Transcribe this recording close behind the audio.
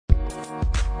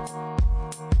Hi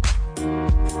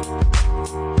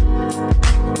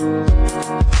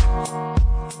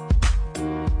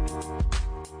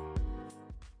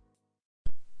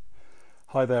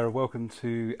there, and welcome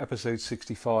to episode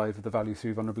 65 of the Value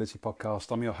Through Vulnerability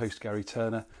podcast. I'm your host, Gary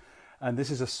Turner, and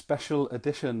this is a special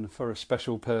edition for a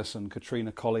special person,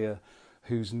 Katrina Collier,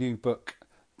 whose new book,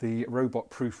 The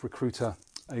Robot Proof Recruiter,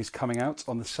 is coming out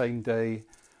on the same day,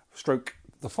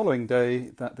 the following day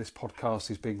that this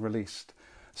podcast is being released.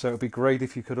 So it would be great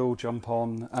if you could all jump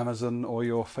on Amazon or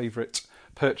your favourite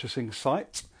purchasing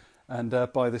site and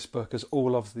buy this book, as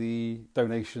all of the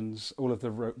donations, all of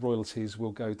the royalties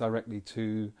will go directly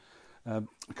to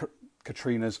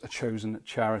Katrina's chosen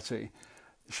charity.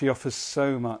 She offers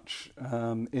so much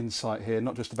insight here,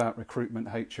 not just about recruitment,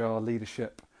 HR,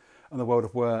 leadership and the world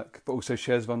of work, but also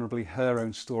shares vulnerably her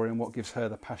own story and what gives her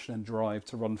the passion and drive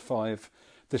to run 5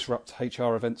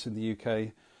 DisruptHR events in the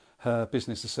UK, her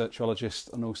business, the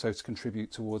Searchologist, and also to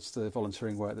contribute towards the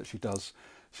volunteering work that she does.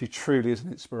 She truly is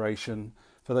an inspiration.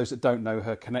 For those that don't know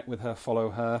her, connect with her, follow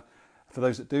her. For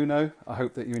those that do know, I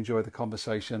hope that you enjoy the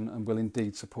conversation and will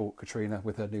indeed support Katrina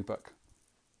with her new book.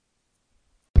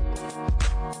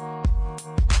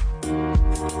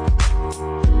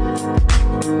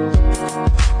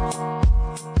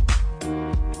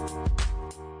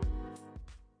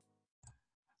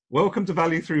 Welcome to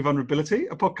Value Through Vulnerability,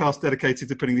 a podcast dedicated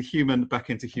to putting the human back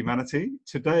into humanity.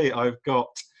 Today I've got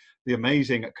the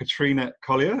amazing Katrina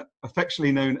Collier,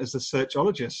 affectionately known as the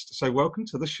Searchologist. So welcome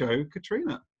to the show,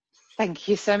 Katrina. Thank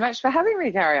you so much for having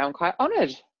me, Gary. I'm quite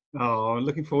honoured. Oh, I'm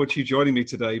looking forward to you joining me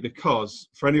today, because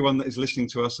for anyone that is listening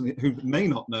to us and who may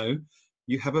not know,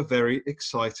 you have a very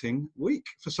exciting week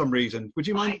for some reason. Would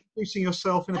you mind introducing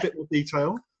yourself in a bit more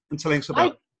detail and telling us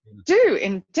about it? I do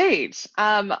indeed.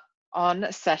 On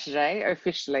Saturday,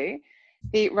 officially,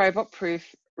 the Robot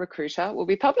Proof Recruiter will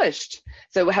be published.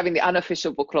 So we're having the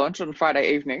unofficial book launch on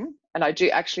Friday evening, and I do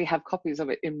actually have copies of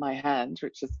it in my hand,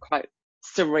 which is quite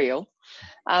surreal.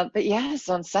 But yes,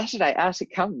 on Saturday, out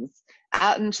it comes,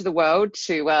 out into the world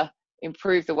to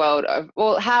improve the world of,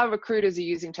 well, how recruiters are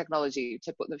using technology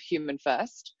to put the human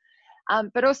first.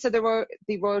 But also the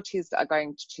royalties that are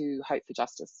going to Hope for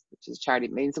Justice, which is a charity.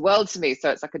 It means the world to me. So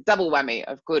it's like a double whammy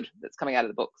of good that's coming out of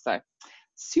the book. So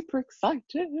super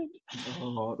excited.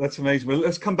 Oh, that's amazing. Well,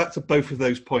 let's come back to both of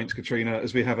those points, Katrina,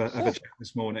 as we have a chat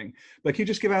this morning. But can you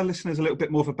just give our listeners a little bit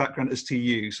more of a background as to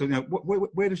you? So, you know,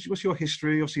 what's your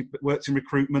history? Obviously, worked in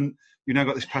recruitment. You've now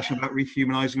got this passion about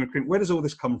rehumanising recruitment. Where does all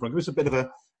this come from? Give us a bit of a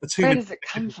 2 minute. Where does it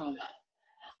come from?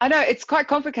 I know it's quite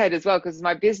complicated as well, because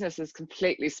my business is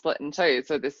completely split in two.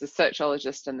 So there's the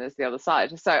Searchologist and there's the other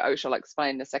side. So I shall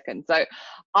explain in a second. So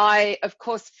I, of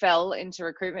course, fell into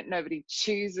recruitment. Nobody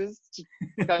chooses to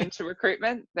go into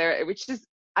recruitment there, which is,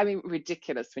 I mean,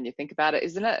 ridiculous when you think about it,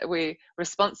 isn't it? We're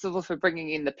responsible for bringing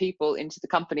in the people into the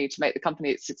company to make the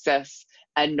company a success,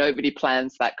 and nobody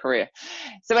plans that career.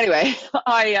 So anyway,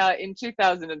 I, in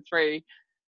 2003,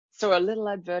 saw a little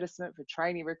advertisement for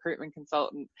trainee recruitment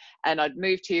consultant, and I'd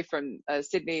moved here from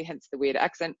Sydney, hence the weird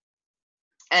accent.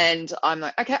 And I'm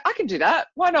like, okay, I can do that.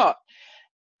 Why not?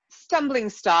 Stumbling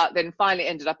start, then finally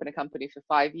ended up in a company for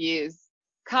 5 years.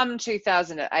 Come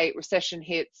 2008, recession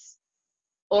hits.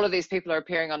 All of these people are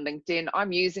appearing on LinkedIn.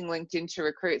 I'm using LinkedIn to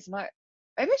recruit. So I'm like,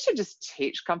 maybe I should just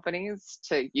teach companies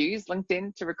to use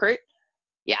LinkedIn to recruit.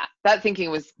 Yeah, that thinking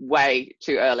was way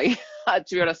too early. To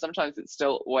be honest, sometimes it's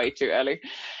still way too early.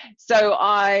 So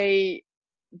I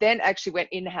then actually went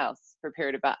in-house for a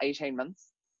period of about 18 months.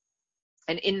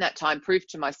 And in that time, proved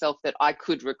to myself that I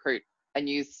could recruit and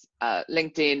use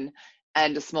LinkedIn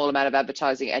and a small amount of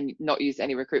advertising and not use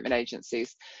any recruitment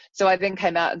agencies. So I then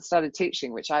came out and started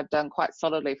teaching, which I've done quite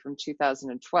solidly from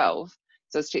 2012.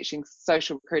 So I was teaching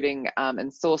social recruiting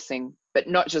and sourcing, but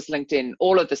not just LinkedIn,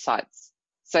 all of the sites.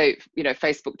 So, you know,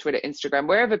 Facebook, Twitter, Instagram,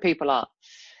 wherever people are.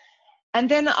 And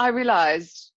then I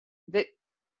realized that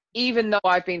even though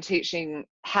I've been teaching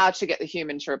how to get the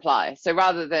human to reply, so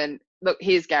rather than, look,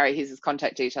 here's Gary, here's his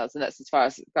contact details, and that's as far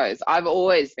as it goes, I've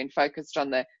always been focused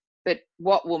on but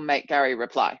what will make Gary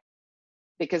reply?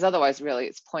 Because otherwise, really,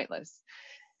 it's pointless.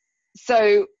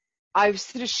 So I've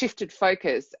sort of shifted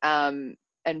focus,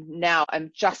 and now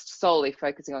I'm just solely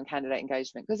focusing on candidate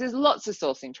engagement, because there's lots of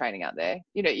sourcing training out there.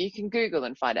 You know, you can Google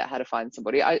and find out how to find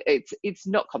somebody. It's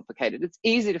not complicated. It's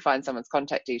easy to find someone's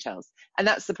contact details. And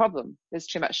that's the problem. There's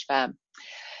too much spam.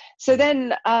 So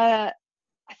then I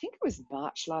think it was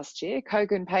March last year,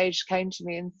 Kogan Page came to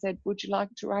me and said, would you like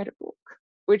to write a book?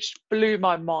 Which blew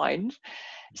my mind.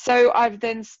 So I've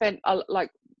then spent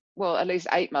at least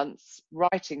 8 months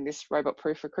writing this Robot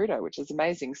Proof Recruiter, which is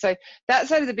amazing. So that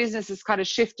side of the business has kind of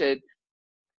shifted.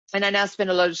 And I now spend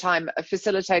a lot of time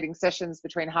facilitating sessions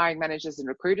between hiring managers and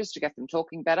recruiters to get them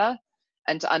talking better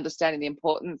and to understanding the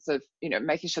importance of,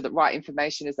 making sure that right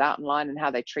information is out in line and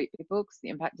how they treat people, because the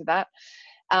impact of that.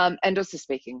 And also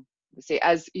speaking, see,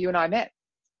 as you and I met,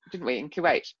 didn't we, in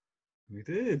Kuwait? We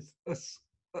did.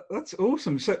 That's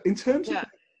awesome. So in terms Yeah.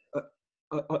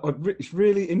 of, it's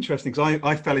really interesting because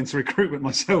I fell into recruitment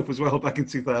myself as well back in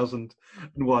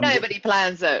 2001. Nobody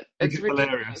plans it. Which It's is ridiculous.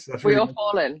 hilarious. That's We really, all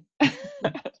fall in.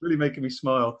 it's really making me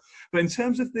smile. But in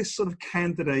terms of this sort of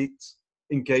candidate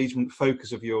engagement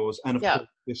focus of yours, and of course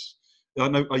this, I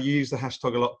know I use the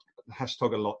hashtag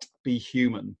a lot, be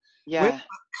human. Yeah. Where did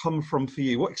that come from for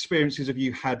you? What experiences have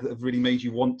you had that have really made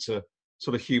you want to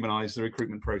sort of humanize the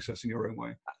recruitment process in your own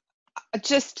way?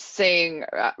 Just seeing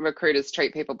recruiters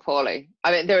treat people poorly.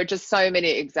 I mean, there are just so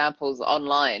many examples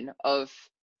online of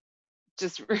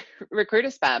just recruiter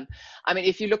spam. I mean,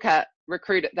 if you look at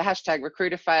the hashtag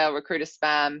recruiter fail, recruiter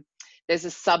spam, there's a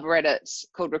subreddit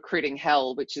called Recruiting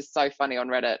Hell, which is so funny on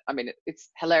Reddit. I mean, it's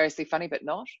hilariously funny, but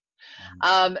not.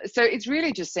 So it's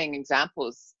really just seeing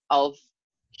examples of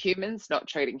humans not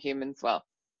treating humans well.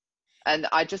 And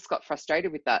I just got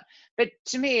frustrated with that. But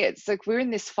to me, it's like we're in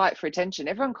this fight for attention.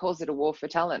 Everyone calls it a war for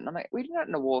talent. I'm like, we're not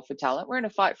in a war for talent. We're in a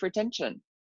fight for attention.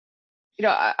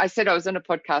 I said I was on a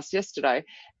podcast yesterday,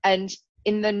 and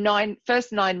in the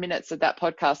first 9 minutes of that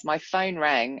podcast, my phone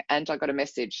rang and I got a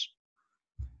message.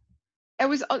 It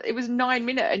was 9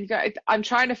 minutes, and you go, I'm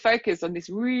trying to focus on this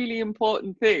really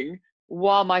important thing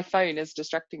while my phone is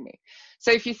distracting me.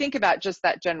 So if you think about just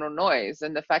that general noise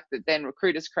and the fact that then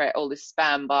recruiters create all this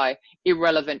spam by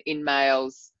irrelevant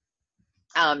in-mails,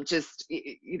 just,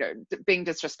 being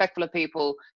disrespectful of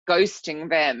people, ghosting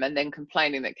them, and then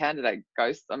complaining that candidate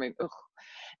ghosts. I mean,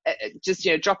 just,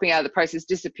 dropping out of the process,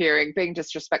 disappearing, being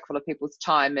disrespectful of people's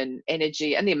time and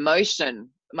energy and the emotion.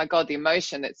 My God, the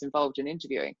emotion that's involved in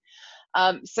interviewing.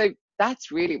 So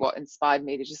that's really what inspired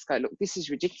me to just go, look, this is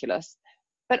ridiculous.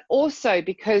 But also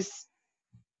because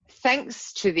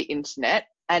thanks to the internet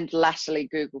and latterly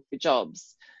Google for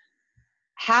Jobs,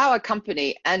 how a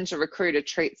company and a recruiter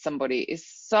treats somebody is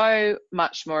so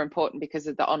much more important because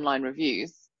of the online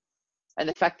reviews and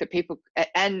the fact that people,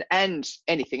 and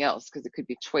anything else, because it could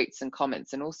be tweets and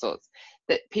comments and all sorts,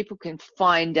 that people can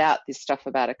find out this stuff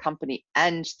about a company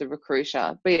and the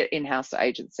recruiter, be it in-house or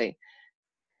agency,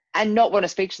 and not want to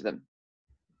speak to them.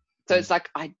 So it's like,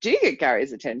 I do get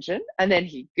Gary's attention, and then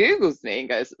he Googles me and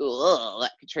goes, oh,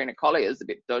 that Katrina Collier is a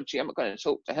bit dodgy. I'm not going to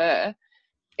talk to her.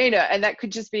 And that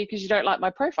could just be because you don't like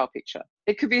my profile picture.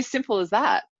 It could be as simple as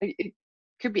that. It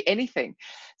could be anything.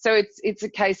 So it's a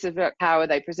case of how are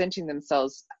they presenting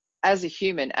themselves as a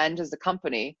human and as a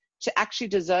company to actually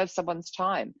deserve someone's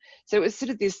time. So it was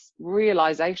sort of this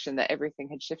realization that everything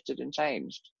had shifted and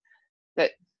changed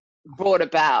that brought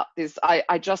about this.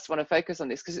 I just want to focus on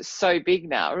this because it's so big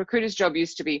now. A recruiter's job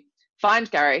used to be find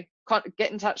Gary,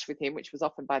 get in touch with him, which was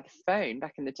often by the phone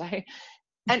back in the day,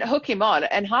 and hook him on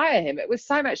and hire him. It was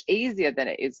so much easier than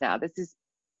it is now. There's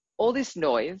all this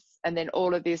noise and then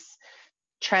all of this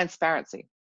transparency.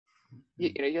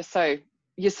 You're so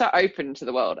open to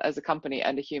the world as a company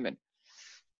and a human.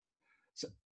 So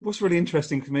what's really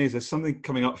interesting for me is there's something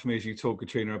coming up for me as you talk,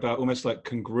 Katrina, about almost like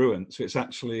congruence. It's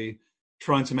actually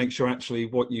trying to make sure actually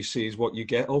what you see is what you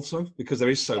get also, because there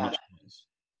is so much noise.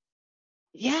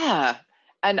 Yeah.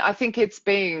 And I think it's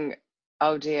being,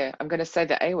 oh dear, I'm going to say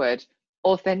the A word,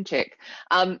 authentic.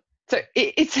 So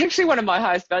it's actually one of my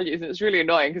highest values, and it's really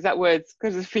annoying because that word's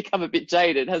because it's become a bit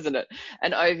jaded, hasn't it,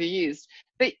 and overused.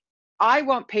 But I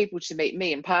want people to meet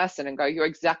me in person and go, you're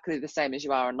exactly the same as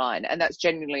you are online. And that's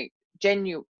generally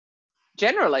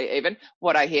even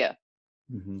what I hear,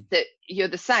 that you're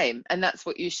the same and that's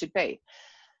what you should be,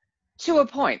 to a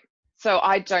point. So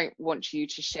I don't want you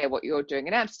to share what you're doing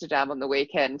in Amsterdam on the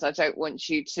weekend. I don't want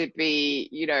you to be,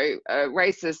 a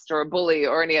racist or a bully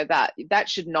or any of that. That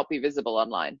should not be visible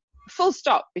online. Full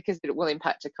stop, because it will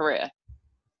impact a career.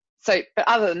 So, but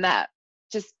other than that,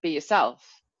 just be yourself.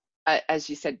 As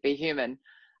you said, be human.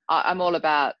 I'm all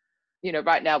about,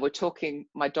 right now we're talking,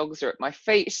 my dogs are at my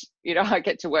feet. I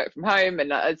get to work from home,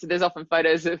 and so there's often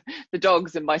photos of the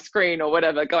dogs in my screen or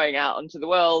whatever going out onto the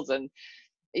world. And,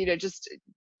 just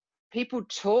people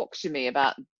talk to me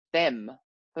about them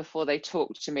before they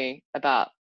talk to me about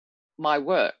my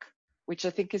work, which I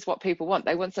think is what people want.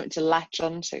 They want something to latch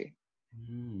onto,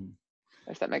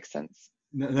 if that makes sense.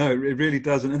 No, it really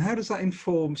doesn't. And how does that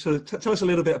inform? So tell us a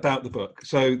little bit about the book.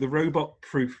 So the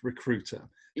Robot-Proof Recruiter.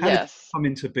 How did it come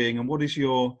into being, and what do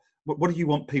you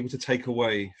want people to take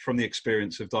away from the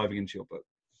experience of diving into your book?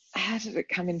 how did it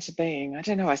come into being? I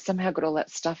don't know. I somehow got all that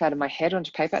stuff out of my head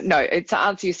onto paper. No, to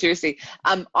answer you seriously,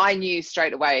 I knew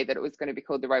straight away that it was going to be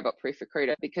called the Robot Proof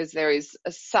Recruiter, because there is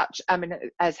such, I mean,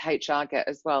 as HR get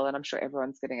as well, and I'm sure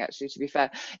everyone's getting, actually, to be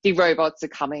fair, the robots are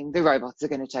coming, the robots are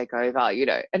going to take over, you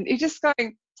know, and you're just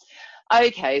going,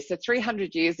 okay, so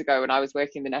 300 years ago when I was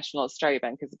working in the National Australia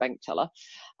Bank as a bank teller,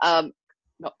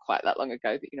 not quite that long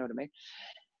ago, but you know what I mean,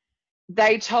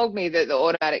 they told me that the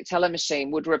automatic teller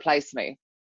machine would replace me.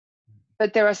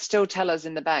 But there are still tellers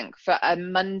in the bank. For a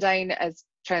mundane as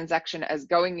transaction as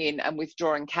going in and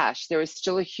withdrawing cash, there is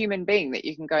still a human being that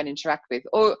you can go and interact with,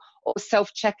 or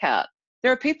self-checkout.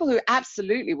 There are people who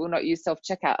absolutely will not use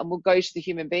self-checkout and will go to the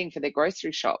human being for their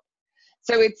grocery shop.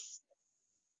 So it's,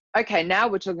 okay, now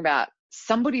we're talking about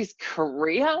somebody's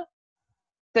career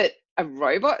that a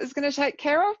robot is going to take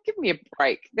care of. Give me a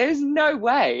break. There's no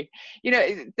way. You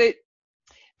know, that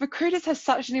recruiters have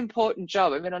such an important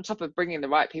job. I mean, on top of bringing the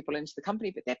right people into the company,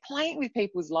 but they're playing with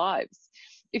people's lives.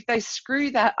 If they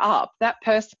screw that up, that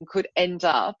person could end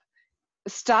up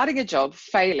starting a job,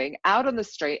 failing, out on the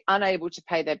street, unable to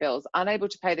pay their bills, unable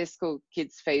to pay their school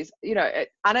kids' fees, you know,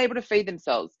 unable to feed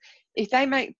themselves. If they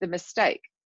make the mistake,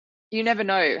 you never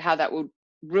know how that will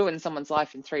ruin someone's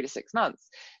life in 3 to 6 months.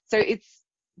 So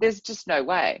there's just no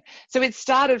way. So it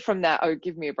started from that, oh,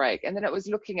 give me a break. And then it was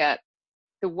looking at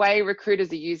the way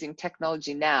recruiters are using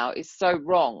technology now is so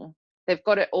wrong. They've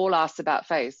got it all ass about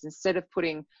face. Instead of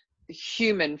putting the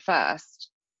human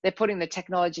first, they're putting the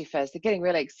technology first. They're getting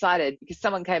really excited because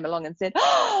someone came along and said,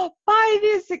 oh, buy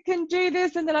this, it can do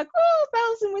this. And they're like, oh,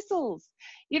 bells and whistles.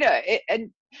 You know, and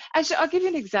actually, I'll give you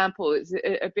an example. It's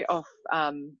a bit off,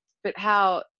 but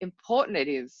how important it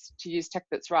is to use tech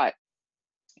that's right.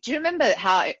 Do you remember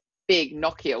how big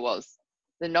Nokia was,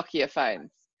 the Nokia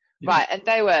phones? Yeah. Right, and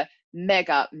they were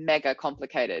mega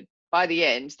complicated. By the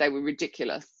end, they were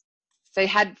ridiculous. They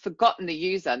had forgotten the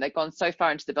user and they'd gone so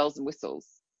far into the bells and whistles.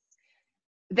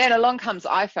 Then along comes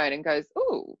iPhone and goes,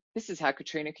 oh, this is how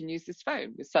Katrina can use this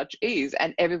phone with such ease.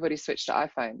 And everybody switched to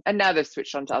iPhone. And now they've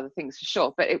switched on to other things for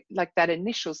sure. But like that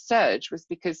initial surge was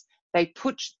because they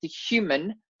put the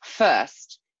human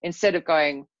first instead of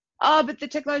going, oh, but the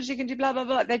technology can do blah, blah,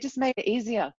 blah. They just made it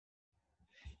easier.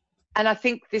 And I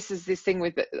think this is this thing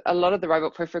with a lot of the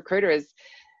robot proof recruiter is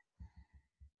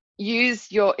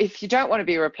if you don't want to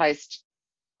be replaced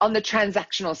on the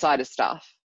transactional side of stuff.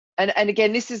 And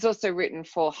again, this is also written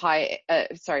for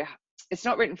it's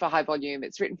not written for high volume.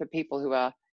 It's written for people who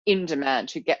are in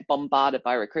demand, who get bombarded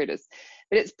by recruiters.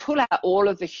 But it's pull out all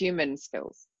of the human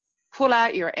skills, pull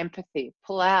out your empathy,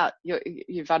 pull out your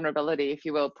vulnerability, if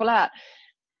you will, pull out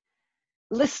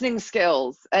listening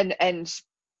skills and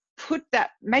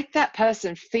make that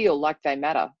person feel like they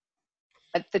matter.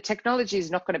 The technology is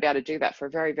not going to be able to do that for a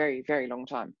very, very, very long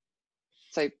time.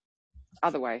 So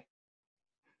other way.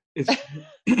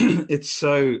 It's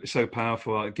so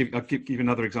powerful. I'll give you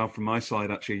another example from my side.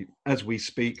 Actually, as we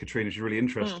speak, Katrina, is really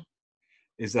interesting.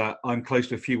 Is that I'm close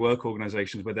to a few work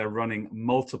organizations where they're running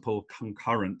multiple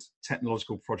concurrent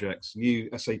technological projects, new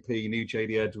SAP, new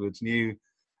JD Edwards, new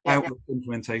Outlook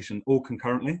implementation, all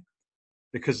concurrently,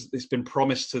 because it's been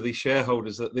promised to the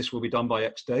shareholders that this will be done by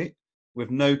X date, with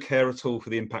no care at all for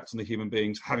the impact on the human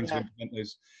beings having to implement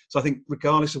those. So I think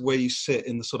regardless of where you sit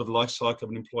in the sort of life cycle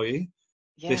of an employee,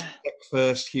 this tech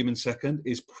first, human second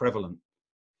is prevalent.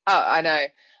 Oh, I know.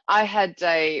 I had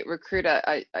a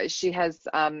recruiter, she has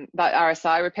that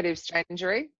RSI, repetitive strain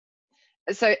injury.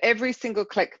 So every single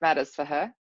click matters for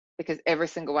her because every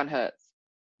single one hurts.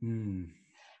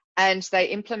 And they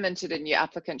implemented a new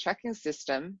applicant tracking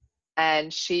system,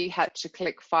 and she had to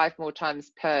click 5 more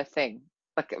times per thing,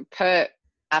 like per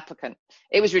applicant.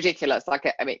 It was ridiculous.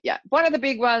 One of the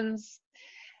big ones.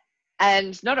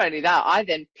 And not only that, I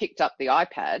then picked up the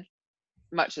iPad,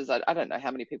 much as I don't know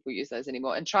how many people use those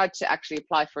anymore, and tried to actually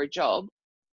apply for a job.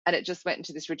 And it just went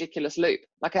into this ridiculous loop.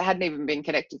 Like it hadn't even been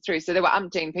connected through. So there were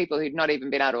umpteen people who'd not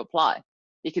even been able to apply.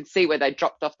 You could see where they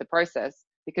dropped off the process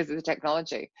because of the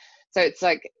technology. So it's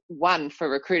like, one, for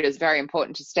recruiters, very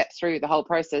important to step through the whole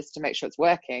process to make sure it's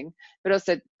working. But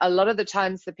also a lot of the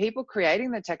times the people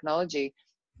creating the technology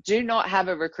do not have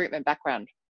a recruitment background.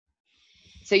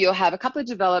 So you'll have a couple of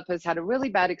developers had a really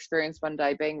bad experience one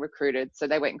day being recruited. So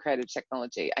they went and created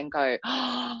technology and go,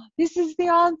 oh, this is the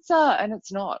answer. And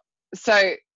it's not.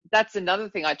 So that's another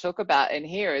thing I talk about in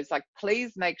here is like,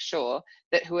 please make sure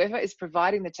that whoever is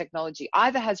providing the technology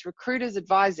either has recruiters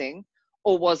advising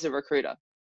or was a recruiter.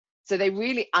 So they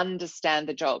really understand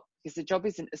the job, because the job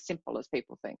isn't as simple as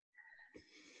people think.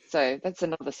 So that's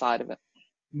another side of it.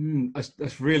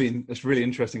 That's really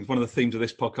interesting. One of the themes of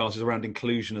this podcast is around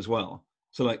inclusion as well.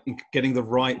 So like getting the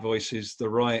right voices, the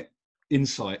right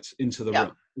insights into the Yeah.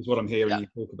 room, is what I'm hearing Yeah. you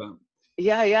talk about.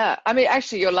 Yeah. I mean,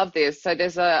 actually, you'll love this. So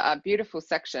there's a beautiful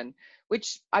section,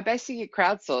 which I basically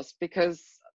crowdsourced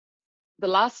because the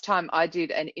last time I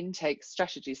did an intake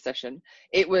strategy session,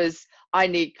 it was, I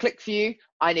need ClickView,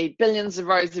 I need billions of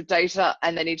rows of data,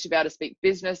 and they need to be able to speak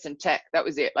business and tech. That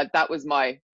was it. Like, that was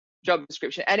my job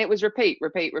description. And it was repeat.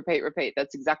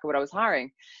 That's exactly what I was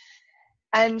hiring.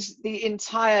 And the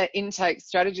entire intake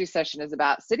strategy session is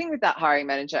about sitting with that hiring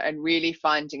manager and really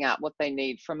finding out what they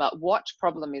need from what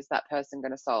problem is that person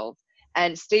going to solve.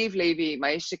 And Steve Levy,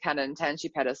 Maisha Cannon,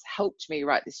 Tanji Pettis helped me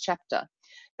write this chapter.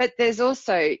 But there's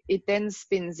also, it then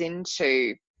spins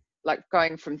into, like,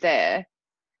 going from there,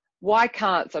 why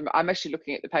can't, so I'm actually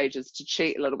looking at the pages to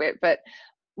cheat a little bit, but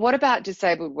what about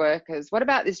disabled workers? What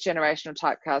about this generational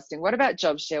typecasting? What about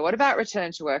job share? What about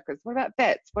return to workers? What about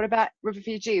vets? What about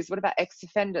refugees? What about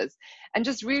ex-offenders? And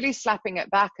just really slapping it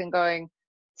back and going,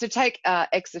 so take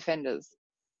ex-offenders.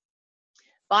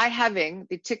 By having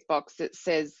the tick box that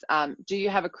says, do you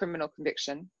have a criminal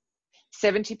conviction?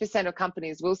 70% of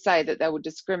companies will say that they will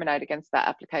discriminate against that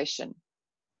application.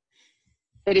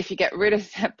 But if you get rid of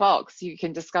that box, you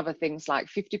can discover things like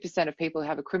 50% of people who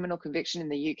have a criminal conviction in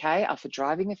the UK are for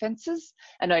driving offences,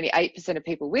 and only 8% of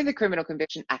people with a criminal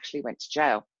conviction actually went to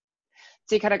jail.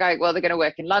 So you kind of go, well, they're going to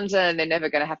work in London, they're never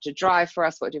going to have to drive for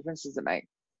us. What difference does it make?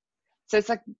 So it's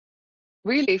like,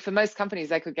 really, for most companies,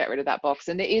 they could get rid of that box.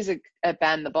 And there is a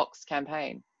ban the box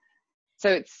campaign. So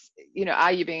it's, you know,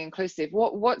 are you being inclusive?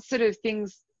 What sort of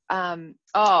things?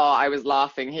 I was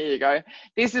laughing. Here you go.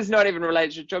 This is not even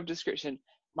related to job description.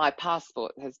 My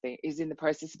passport is in the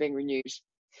process of being renewed.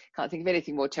 Can't think of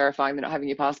anything more terrifying than not having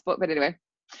your passport. But anyway,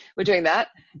 we're doing that.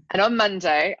 And on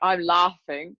Monday, I'm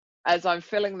laughing as I'm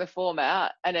filling the form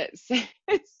out, and it says,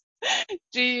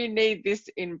 "Do you need this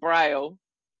in Braille?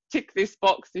 Tick this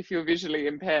box if you're visually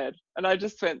impaired." And I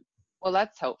just went, well,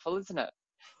 that's helpful, isn't it?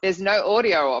 There's no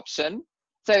audio option.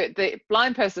 So the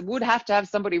blind person would have to have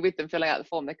somebody with them filling out the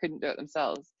form. They couldn't do it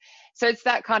themselves. So it's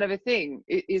that kind of a thing.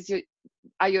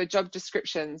 Are your job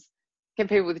descriptions, can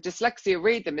people with dyslexia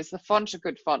read them? Is the font a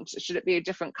good font? Should it be a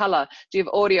different color? Do you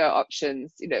have audio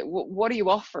options? You know, what are you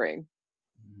offering?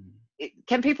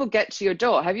 Can people get to your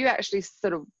door? Have you actually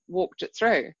sort of walked it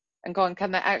through and gone, can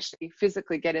they actually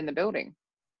physically get in the building?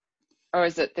 Or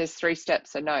is it there's 3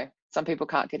 steps, so no, some people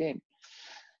can't get in?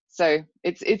 So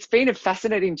it's been a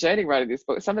fascinating journey writing this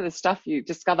book. Some of the stuff you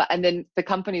discover, and then the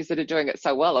companies that are doing it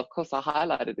so well, of course, are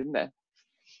highlighted in there.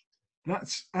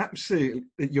 That's absolutely,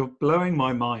 you're blowing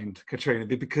my mind, Katrina,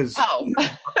 because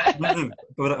but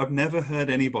I've never heard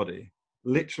anybody,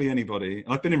 literally anybody,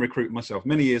 I've been in recruitment myself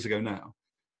many years ago now,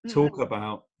 talk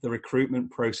about the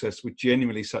recruitment process with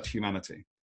genuinely such humanity.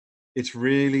 It's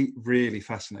really, really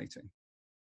fascinating.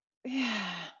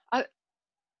 Yeah, but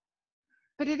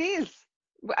it is.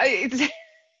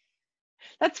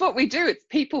 That's what we do. It's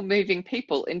people moving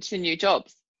people into new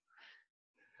jobs.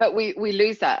 But we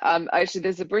lose that. Actually,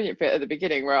 there's a brilliant bit at the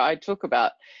beginning where I talk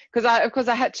about, because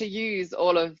I had to use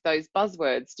all of those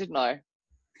buzzwords, didn't I?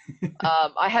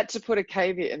 I had to put a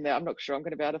caveat in there. I'm not sure I'm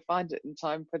going to be able to find it in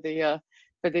time for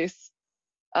this.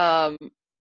 Can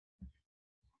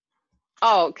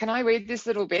I read this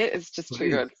little bit? It's just too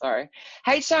good. Sorry.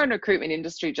 HR and recruitment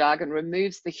industry jargon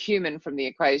removes the human from the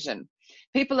equation.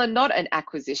 People are not an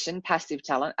acquisition, passive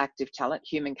talent, active talent,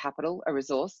 human capital, a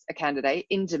resource, a candidate,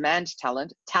 in-demand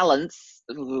talent, talents,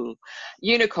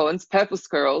 unicorns, purple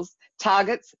squirrels,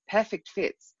 targets, perfect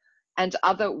fits, and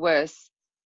other worse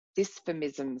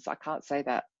dysphemisms. I can't say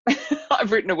that.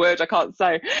 I've written a word I can't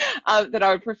say that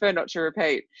I would prefer not to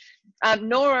repeat.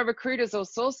 Nor are recruiters or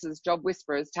sources job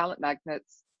whisperers, talent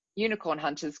magnets, unicorn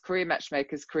hunters, career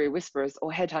matchmakers, career whisperers, or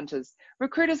headhunters.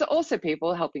 Recruiters are also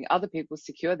people helping other people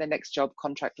secure their next job,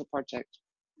 contract, or project.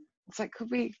 It's like, could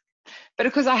we? But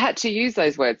because I had to use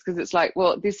those words, because it's like,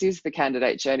 well, this is the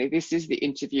candidate journey, this is the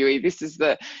interviewee, this is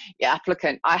the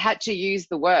applicant. I had to use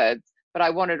the words, but I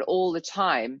wanted all the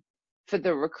time for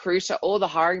the recruiter or the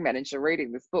hiring manager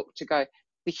reading this book to go,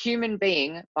 the human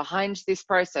being behind this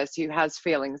process who has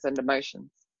feelings and emotions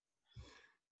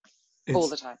all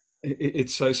the time.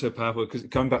 It's so powerful, because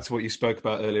going back to what you spoke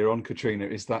about earlier on, Katrina,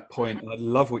 is that point, and I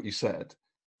love what you said,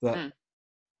 that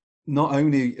not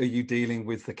only are you dealing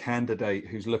with the candidate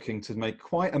who's looking to make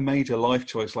quite a major life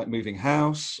choice, like moving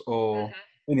house or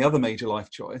any other major life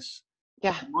choice,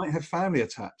 they might have family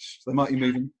attached, they might be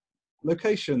moving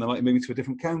location, they might be moving to a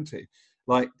different county.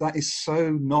 Like, that is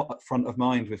so not front of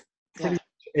mind with pretty much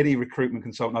any recruitment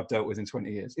consultant I've dealt with in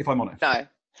 20 years, if I'm honest. No.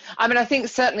 I mean, I think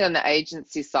certainly on the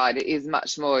agency side, it is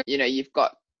much more, you know, you've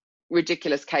got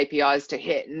ridiculous KPIs to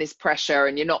hit and this pressure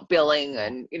and you're not billing.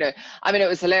 And, I mean, it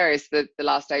was hilarious. The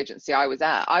last agency I was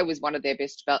at, I was one of their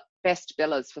best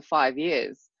billers for 5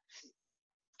 years.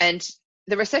 And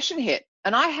the recession hit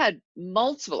and I have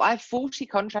 40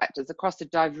 contractors across a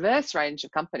diverse range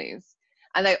of companies,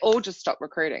 and they all just stopped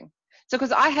recruiting. So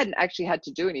because I hadn't actually had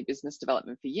to do any business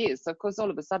development for years. So of course,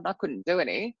 all of a sudden I couldn't do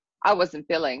any. I wasn't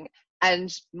billing.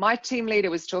 And my team leader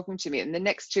was talking to me, and the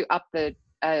next two up the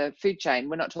food chain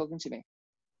were not talking to me.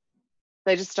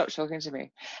 They just stopped talking to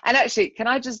me. And actually, can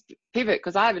I just pivot?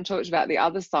 Because I haven't talked about the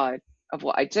other side of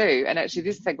what I do. And actually,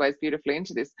 this segues beautifully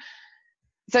into this.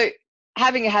 So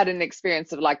having had an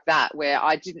experience of like that, where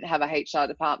I didn't have a HR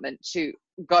department to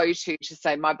go to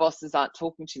say my bosses aren't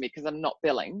talking to me because I'm not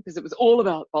billing, because it was all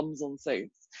about bums on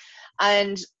seats.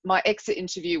 And my exit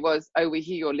interview was, oh, we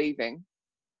hear you're leaving.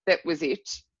 That was it.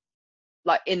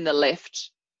 Like in the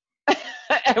lift.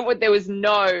 And there was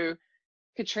no,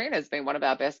 Katrina's been one of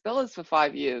our best billers for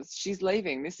 5 years. She's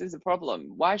leaving. This is a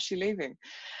problem. Why is she leaving?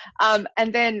 And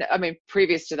then, I mean,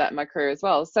 previous to that in my career as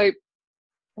well. So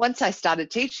once I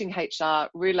started teaching HR,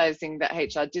 realizing that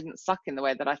HR didn't suck in the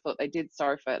way that I thought they did,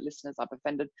 sorry for listeners I've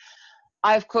offended,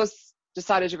 I, of course,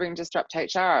 decided to bring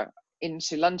DisruptHR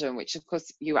into London, which, of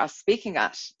course, you are speaking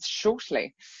at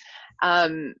shortly.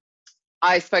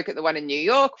 I spoke at the one in New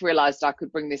York, realized I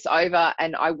could bring this over,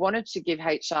 and I wanted to give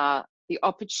HR the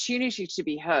opportunity to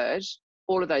be heard,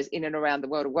 all of those in and around the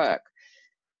world of work,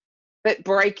 but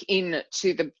break in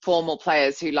to the formal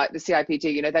players who, like the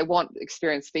CIPD, they want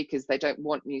experienced speakers. They don't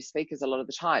want new speakers a lot of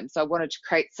the time. So I wanted to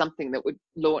create something that would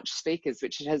launch speakers,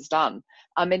 which it has done.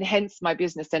 And hence my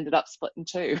business ended up split in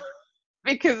two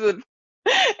because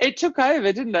it took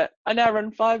over, didn't it? I now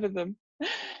run 5 of them.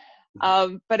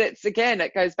 But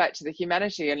it goes back to the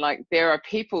humanity, and like there are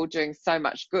people doing so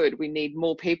much good. We need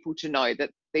more people to know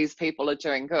that these people are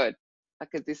doing good. Like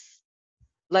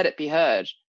let it be heard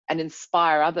and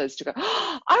inspire others to go,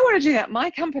 oh, I want to do that in my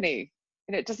company.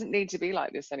 And it doesn't need to be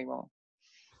like this anymore.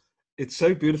 It's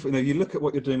so beautiful. You look at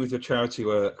what you're doing with your charity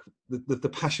work, the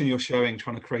passion you're showing,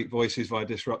 trying to create voices via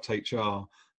DisruptHR,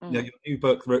 your new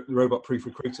book, Robot Proof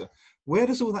Recruiter. Where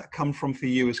does all that come from for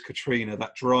you as Katrina,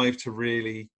 that drive to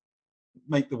really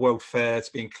make the world fair,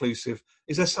 to be inclusive?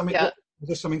 Is there something, was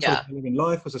there something sort of in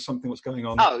life? Was there something what's going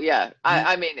on? Oh, yeah.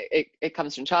 I mean, it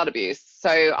comes from child abuse. So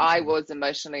I was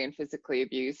emotionally and physically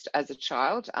abused as a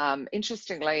child.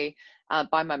 Interestingly,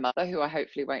 by my mother, who I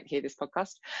hopefully won't hear this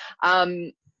podcast,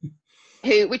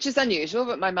 which is unusual,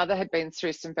 but my mother had been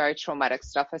through some very traumatic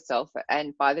stuff herself.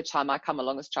 And by the time I come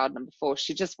along as child number 4,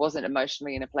 she just wasn't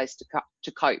emotionally in a place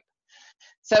to cope.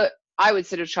 So I would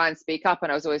sort of try and speak up,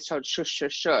 and I was always told shush,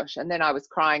 shush, shush. And then I was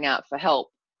crying out for help,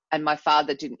 and my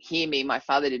father didn't hear me. My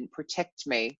father didn't protect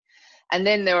me. And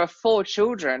then there were 4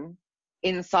 children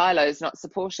in silos not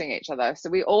supporting each other. So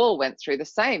we all went through the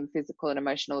same physical and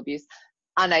emotional abuse,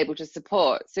 unable to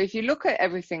support. So if you look at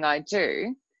everything I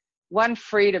do, one,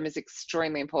 freedom is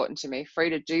extremely important to me. Free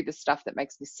to do the stuff that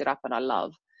makes me sit up and I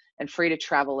love, and free to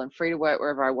travel and free to work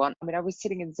wherever I want. I mean, I was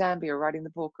sitting in Zambia writing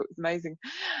the book. It was amazing.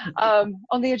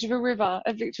 On the edge of a river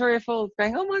at Victoria Falls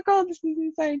going, oh my God, this is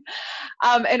insane.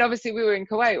 And obviously we were in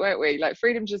Kuwait, weren't we? Like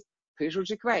freedom just pushed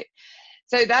to Kuwait.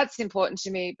 So that's important to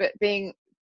me, but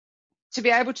to be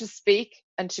able to speak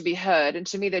and to be heard. And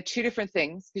to me, they're 2 different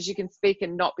things, because you can speak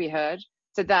and not be heard.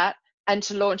 So that, and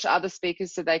to launch other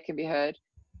speakers so they can be heard.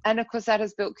 And of course, that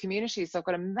has built community. So I've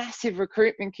got a massive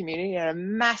recruitment community and a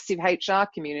massive HR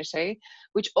community,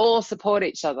 which all support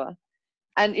each other.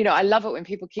 And, I love it when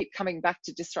people keep coming back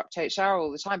to DisruptHR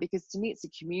all the time, because to me, it's a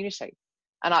community.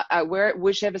 And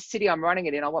whichever city I'm running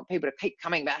it in, I want people to keep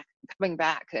coming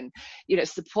back and,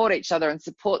 support each other and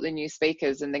support the new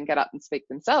speakers, and then get up and speak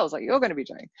themselves like you're going to be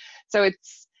doing. So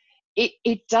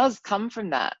it does come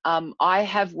from that. I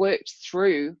have worked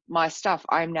through my stuff.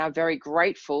 I'm now very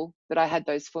grateful that I had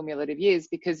those formative years,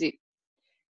 because it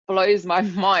blows my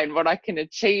mind what I can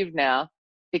achieve now,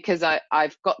 because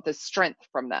I've got the strength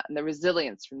from that, and the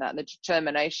resilience from that, and the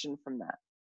determination from that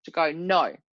to go,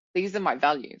 no, these are my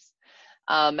values.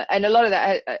 And a lot of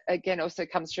that, again, also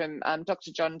comes from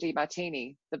Dr. John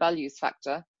DeMartini, The Values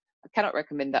Factor. I cannot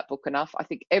recommend that book enough. I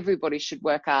think everybody should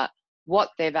work out what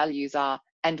their values are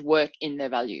and work in their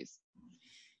values.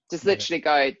 Just literally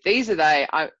go, these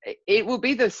are it will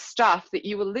be the stuff that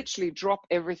you will literally drop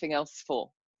everything else for.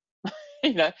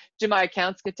 Do my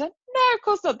accounts get done? No, of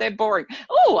course not. They're boring.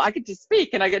 Oh, I get to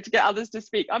speak, and I get to get others to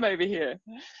speak. I'm over here.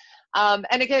 And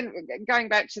again, going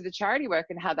back to the charity work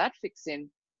and how that fits in.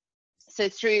 So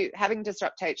through having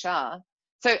DisruptHR,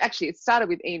 so actually it started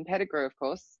with Ian Pettigrew, of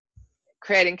course,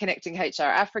 creating Connecting HR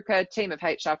Africa, a team of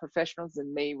HR professionals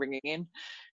and me ringing in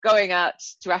going out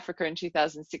to Africa in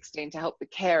 2016 to help the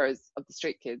carers of the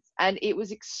street kids. And it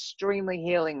was extremely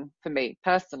healing for me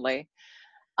personally.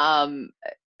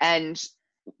 And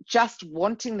just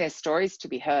wanting their stories to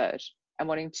be heard and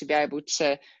wanting to be able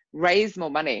to raise more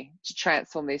money to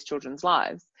transform these children's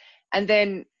lives. And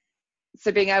then,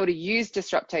 so being able to use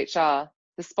DisruptHR,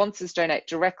 the sponsors donate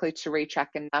directly to Retrack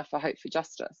and Now for Hope for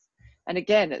Justice. And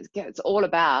again, it's all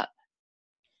about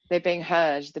they're being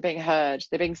heard,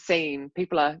 they're being seen,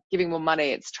 people are giving more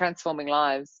money, it's transforming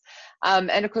lives. And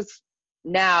of course,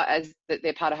 now as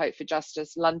they're part of Hope for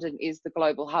Justice, London is the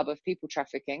global hub of people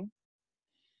trafficking.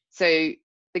 So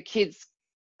the kids,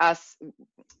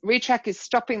 Retrack is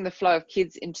stopping the flow of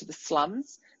kids into the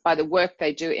slums by the work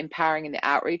they do empowering in the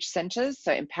outreach centres,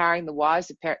 so empowering the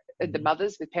wives, the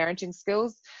mothers with parenting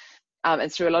skills,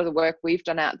 and through a lot of the work we've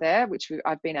done out there, which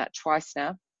I've been out twice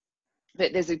now.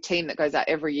 But there's a team that goes out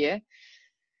every year,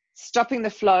 stopping the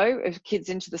flow of kids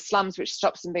into the slums, which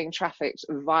stops them being trafficked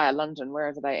via London,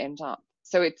 wherever they end up.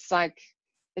 So it's like,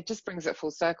 it just brings it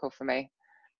full circle for me.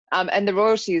 And the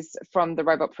royalties from the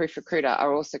Robot Proof Recruiter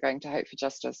are also going to Hope for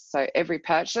Justice. So every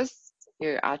purchase,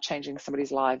 you are changing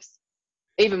somebody's lives,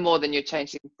 even more than you're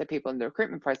changing the people in the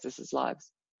recruitment process's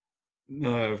lives.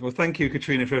 No, well, thank you,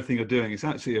 Katrina, for everything you're doing. It's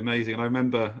absolutely amazing. And I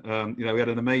remember, we had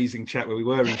an amazing chat where we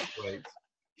were in Kuwait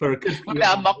for a good few With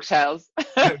our mocktails.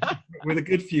 with a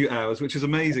good few hours, which is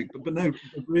amazing. But no,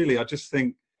 really, I just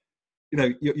think,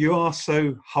 you are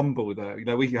so humble there.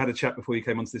 We had a chat before you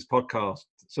came onto this podcast,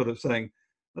 sort of saying,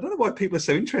 I don't know why people are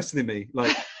so interested in me.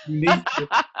 Like, you need to,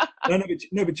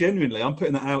 but genuinely, I'm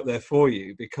putting that out there for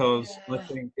you because I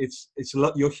think it's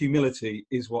your humility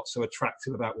is what's so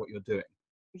attractive about what you're doing.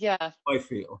 Yeah, I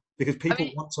feel, because people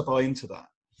want to buy into that.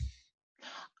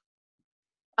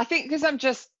 I think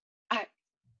because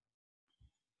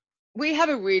we have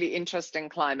a really interesting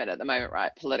climate at the moment,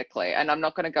 right, politically, and I'm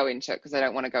not going to go into it because I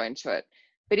don't want to go into it.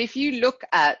 But if you look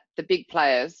at the big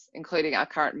players, including our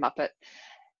current Muppet,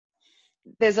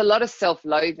 there's a lot of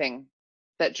self-loathing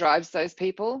that drives those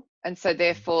people, and so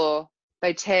therefore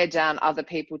they tear down other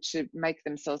people to make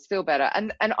themselves feel better.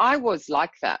 And I was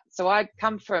like that. So I'd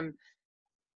come from,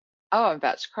 I'm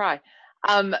about to cry,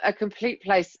 a complete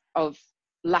place of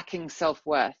lacking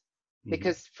self-worth,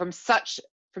 because from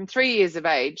 3 years of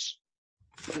age,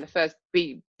 when the first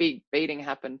big beating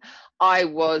happened, I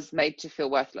was made to feel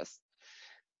worthless.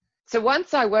 So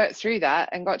once I worked through that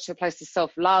and got to a place of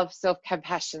self-love,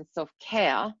 self-compassion,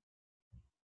 self-care,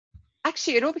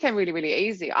 actually it all became really, really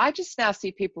easy. I just now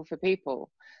see people for people,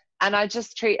 and I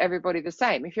just treat everybody the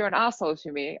same. If you're an asshole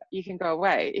to me, you can go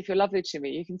away. If you're lovely to me,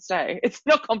 you can stay. It's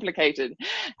not complicated.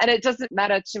 And it doesn't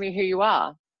matter to me who you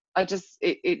are.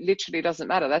 It literally doesn't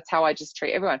matter. That's how I just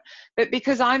treat everyone. But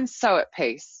because I'm so at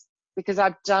peace, because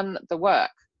I've done the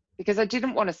work, because I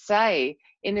didn't want to stay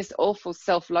in this awful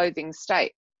self-loathing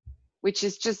state, which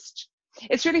is just,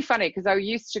 it's really funny because I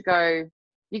used to go,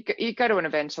 you go to an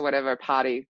event or whatever, a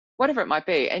party, whatever it might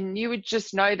be, and you would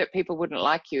just know that people wouldn't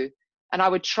like you. And I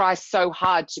would try so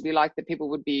hard to be like that people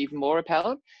would be even more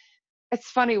repelled. It's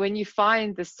funny when you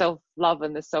find the self-love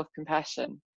and the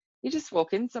self-compassion, you just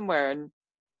walk in somewhere and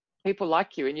people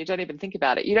like you and you don't even think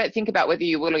about it. You don't think about whether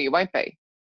you will or you won't be.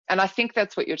 And I think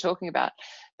that's what you're talking about.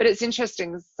 But it's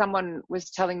interesting, someone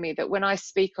was telling me that when I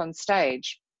speak on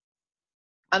stage,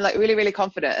 I'm like really, really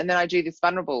confident, and then I do this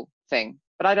vulnerable thing,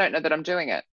 but I don't know that I'm doing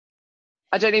it.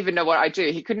 I don't even know what I do.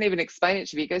 He couldn't even explain it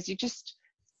to me. He goes,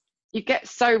 you get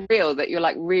so real that you're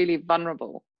like really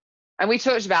vulnerable. And we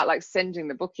talked about like sending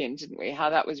the book in, didn't we? How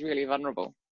that was really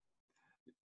vulnerable.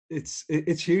 It's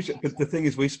huge. But the thing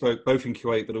is, we spoke both in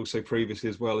Kuwait, but also previously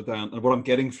as well, down. And what I'm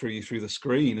getting through you through the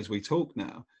screen as we talk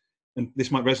now, and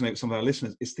this might resonate with some of our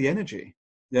listeners, it's the energy.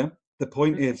 Yeah. The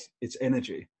point is, it's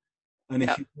energy. And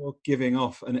if you're giving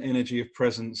off an energy of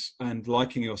presence and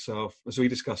liking yourself, as we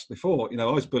discussed before, I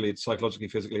was bullied psychologically,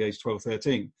 physically, age 12,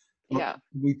 13. Yeah.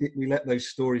 We let those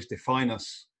stories define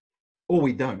us, or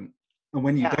we don't. And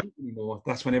when you don't anymore,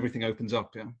 that's when everything opens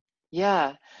up. Yeah.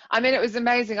 Yeah. I mean, it was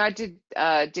amazing. I did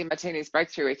Dean Martini's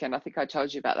breakthrough weekend. I think I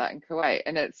told you about that in Kuwait.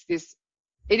 And it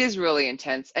is really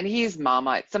intense. And he is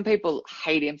Marmite. Some people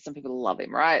hate him. Some people love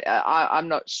him, right? I'm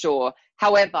not sure.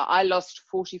 However, I lost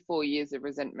 44 years of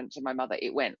resentment to my mother.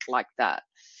 It went like that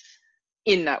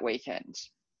in that weekend,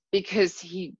 because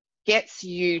he gets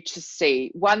you to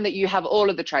see, one, that you have all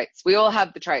of the traits. We all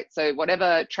have the traits. So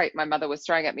whatever trait my mother was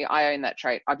throwing at me, I own that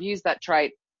trait. I've used that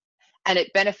trait, and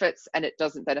it benefits and it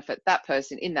doesn't benefit that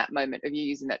person in that moment of you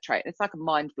using that trait. It's like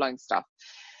mind-blowing stuff.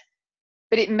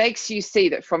 But it makes you see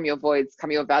that from your voids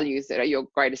come your values that are your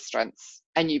greatest strengths,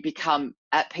 and you become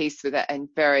at peace with it and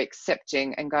very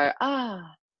accepting and go,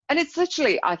 And it's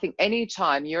literally, I think, any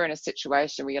time you're in a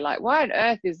situation where you're like, why on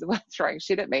earth is the world throwing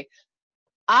shit at me?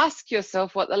 Ask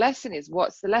yourself what the lesson is.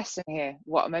 What's the lesson here?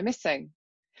 What am I missing?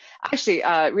 Actually,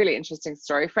 a really interesting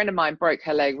story. A friend of mine broke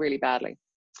her leg really badly.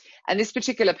 And this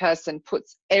particular person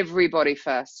puts everybody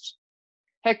first.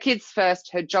 Her kids first,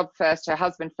 her job first, her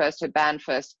husband first, her band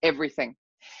first, everything.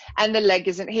 And the leg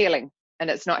isn't healing. And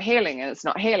it's not healing, and it's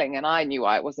not healing. And I knew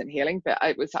why it wasn't healing, but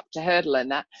it was up to her to learn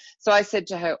that. So I said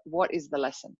to her, what is the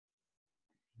lesson?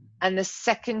 And the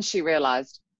second she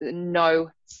realized no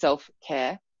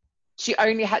self-care, she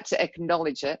only had to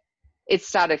acknowledge it, it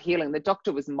started healing. The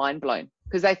doctor was mind blown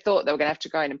because they thought they were going to have to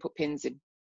go in and put pins in.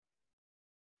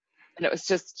 And it was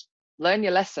just learn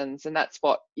your lessons. And that's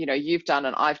what, you've done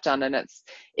and I've done. And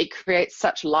it creates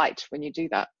such light when you do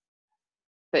that.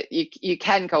 That you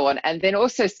can go on and then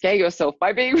also scare yourself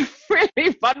by being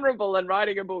really vulnerable and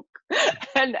writing a book.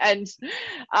 and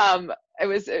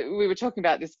we were talking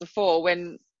about this before,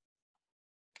 when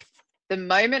the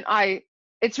moment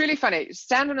it's really funny,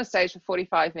 stand on a stage for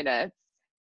 45 minutes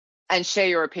and share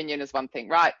your opinion is one thing,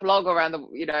 right? Blog around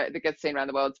that gets seen around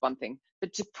the world is one thing.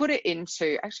 But to put it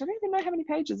into, actually, I don't even know how many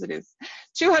pages it is,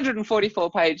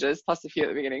 244 pages plus a few at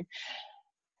the beginning,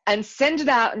 and send it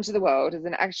out into the world as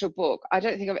an actual book. I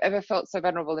don't think I've ever felt so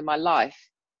vulnerable in my life.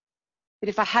 But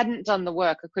if I hadn't done the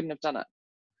work, I couldn't have done it.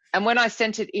 And when I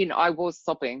sent it in, I was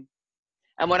sobbing.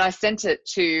 And when I sent it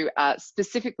to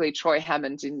specifically Troy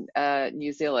Hammond in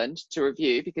New Zealand to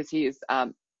review, because he is,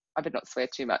 I better not swear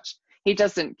too much, he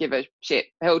doesn't give a shit.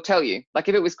 He'll tell you. Like,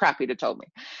 if it was crap, he'd have told me.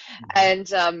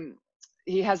 Mm-hmm. And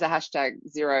he has a hashtag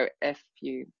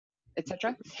 0FU,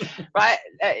 etc. Right?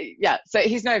 Yeah, so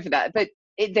he's known for that. But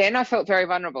then I felt very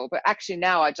vulnerable, but actually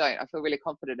now I don't. I feel really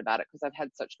confident about it because I've had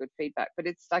such good feedback. But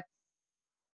it's like,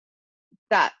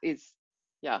 that is,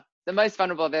 the most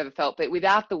vulnerable I've ever felt. But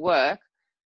without the work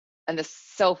and the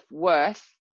self-worth,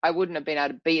 I wouldn't have been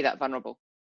able to be that vulnerable.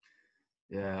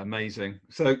 Yeah, amazing.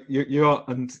 So you are,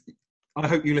 and I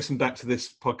hope you listen back to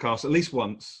this podcast at least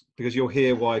once, because you'll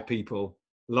hear why people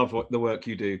love the work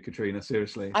you do, Katrina,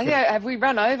 seriously. Have we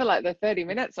run over like the 30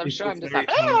 minutes? I'm sure I'm just like,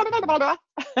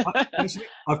 honestly,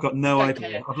 I've got no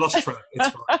idea. I've lost track. It's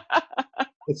fine.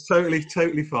 It's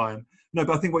totally fine. No,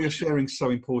 but I think what you're sharing is so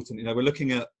important. We're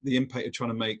looking at the impact you're trying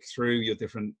to make through your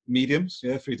different mediums,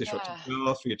 through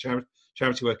DisruptHR, through your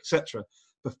charity work, etc.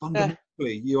 But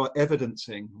fundamentally, you are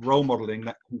evidencing, role modeling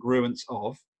that congruence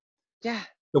of,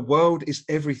 the world is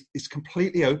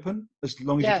completely open as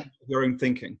long as you keep your own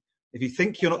thinking. If you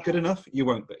think you're not good enough, you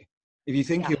won't be. If you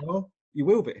think you are, you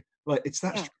will be. Like, it's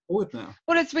that straightforward now.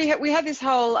 Well, we have this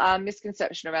whole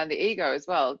misconception around the ego as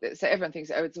well. So everyone thinks,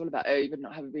 it's all about, you better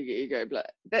not have a big ego.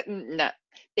 No,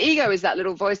 the ego is that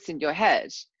little voice in your head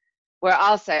where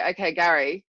I'll say, okay,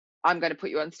 Gary, I'm going to put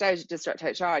you on stage at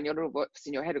DisruptHR, and your little voice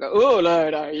in your head will go, oh,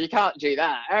 no, you can't do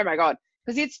that. Oh my God.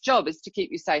 Because its job is to keep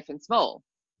you safe and small.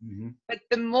 Mm-hmm. But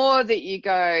the more that you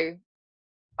go,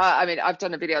 I've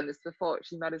done a video on this before,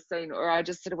 which you might have seen, or I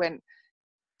just sort of went,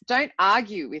 don't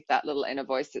argue with that little inner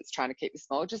voice that's trying to keep you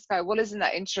small. Just go, well, isn't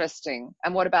that interesting?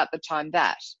 And what about the time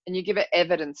that? And you give it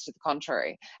evidence to the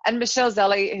contrary. And Michelle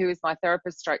Zelli, who is my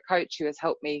therapist stroke coach, who has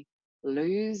helped me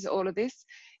lose all of this,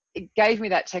 it gave me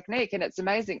that technique, and it's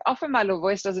amazing. Often my little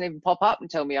voice doesn't even pop up and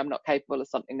tell me I'm not capable of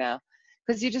something now,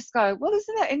 because you just go, well,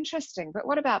 isn't that interesting? But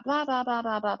what about blah, blah, blah,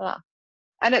 blah, blah, blah.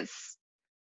 And it's,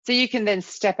 so you can then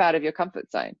step out of your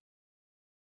comfort zone.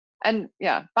 And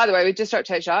by the way, with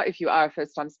DisruptHR, if you are a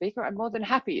first-time speaker, I'm more than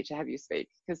happy to have you speak,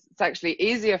 because it's actually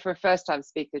easier for a first-time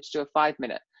speaker to do a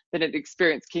 5-minute than an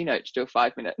experienced keynote to do a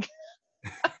 5-minute.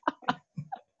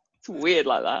 It's weird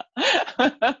like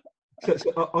that.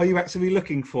 So are you actively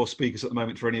looking for speakers at the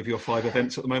moment for any of your 5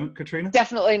 events at the moment, Katrina?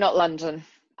 Definitely not London.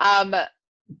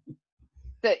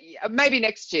 Maybe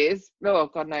next year's.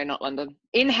 Oh God, no, not London.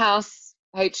 In-house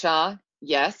HR,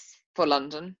 yes, for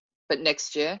London, but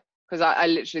next year, because I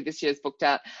literally this year's booked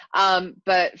out.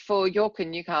 But for York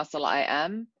and Newcastle, I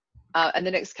am, and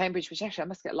the next Cambridge, which actually I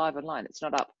must get live online. It's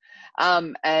not up,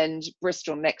 and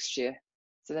Bristol next year.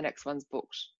 So the next one's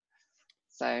booked.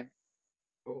 So.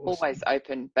 Awesome. Always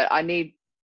open, but I need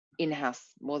in-house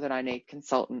more than I need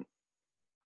consultant.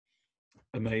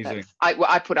 Amazing.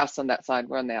 I put us on that side.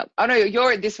 We're on the out. Oh no,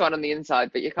 you're this one on the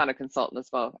inside, but you're kind of consultant as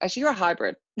well. Actually, you're a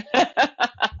hybrid.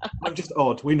 I'm just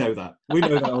odd. We know that. We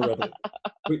know that already.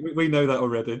 we know that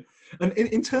already. And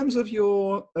in terms of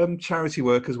your charity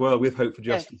work as well, with Hope for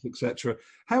Justice, etc.,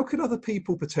 how could other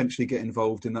people potentially get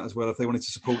involved in that as well if they wanted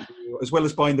to support you, as well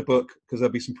as buying the book, because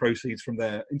there'll be some proceeds from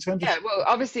there? In terms of well,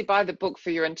 obviously buy the book for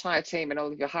your entire team and all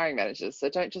of your hiring managers. So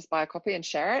don't just buy a copy and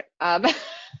share it.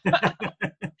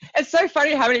 It's so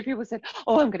funny how many people said,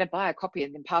 oh, I'm going to buy a copy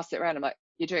and then pass it around. I'm like,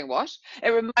 you're doing what? It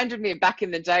reminded me of back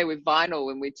in the day with vinyl,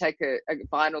 when we take a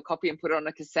vinyl copy and put it on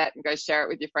a cassette and go share it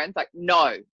with your friends. Like,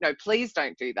 no, please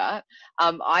don't do that.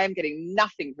 I am getting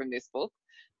nothing from this book.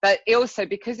 But also,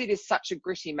 because it is such a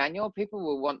gritty manual, people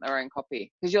will want their own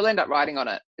copy because you'll end up writing on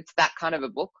it. It's that kind of a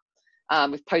book,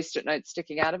 with Post-it notes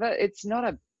sticking out of it. It's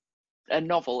not a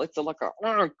novel. It's like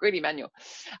a gritty manual.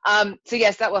 So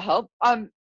yes, that will help.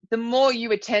 The more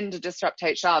you attend to Disrupt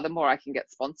HR, the more I can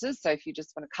get sponsors. So if you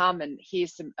just want to come and hear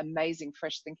some amazing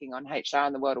fresh thinking on HR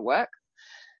and the world of work,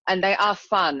 and they are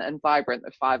fun and vibrant,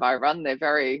 the 5 I run, they're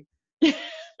very,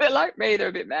 they're like me, they're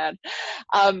a bit mad.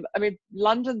 I mean,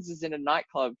 London's is in a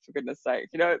nightclub, for goodness sake.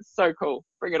 It's so cool.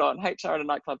 Bring it on, HR in a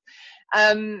nightclub.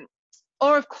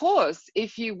 Or of course,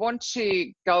 if you want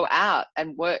to go out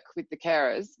and work with the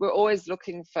carers, we're always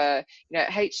looking for,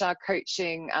 HR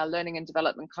coaching, learning and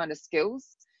development kind of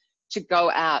skills to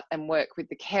go out and work with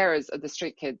the carers of the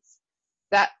street kids.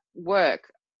 That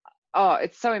work,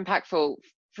 it's so impactful.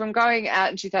 From going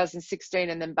out in 2016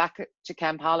 and then back to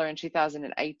Kampala in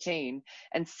 2018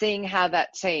 and seeing how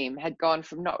that team had gone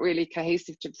from not really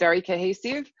cohesive to very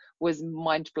cohesive was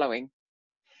mind-blowing.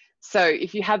 So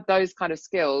if you have those kind of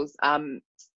skills,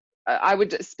 I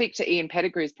would speak to Ian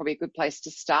Pettigrew is probably a good place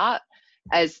to start,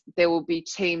 as there will be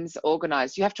teams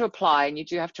organised. You have to apply and you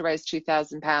do have to raise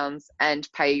 £2,000 and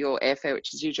pay your airfare,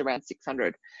 which is usually around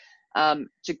 600,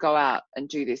 to go out and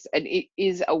do this. And it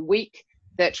is a week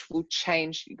that will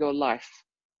change your life.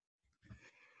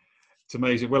 It's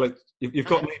amazing. Well, you've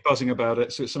got me buzzing about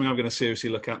it, so it's something I'm going to seriously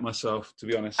look at myself, to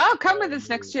be honest. Oh, come with us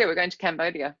next year. We're going to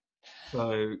Cambodia.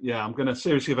 So, yeah, I'm going to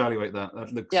seriously evaluate that.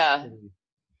 That looks... Yeah.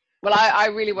 Well, I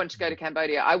really want to go to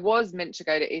Cambodia. I was meant to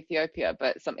go to Ethiopia,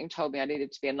 but something told me I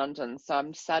needed to be in London, so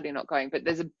I'm sadly not going. But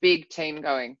there's a big team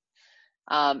going.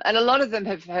 And a lot of them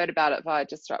have heard about it via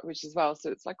Disrupt, which as well.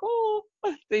 So it's like,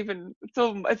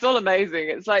 it's all amazing.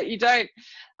 It's like you don't.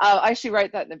 I actually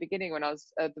wrote that in the beginning when I was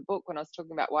the book, when I was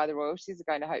talking about why the royalties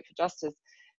are going to Hope for Justice.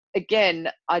 Again,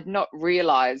 I'd not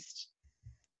realised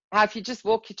how if you just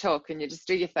walk your talk and you just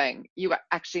do your thing, you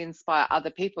actually inspire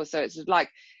other people. So it's like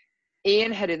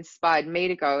Ian had inspired me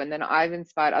to go, and then I've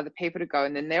inspired other people to go,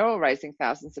 and then they're all raising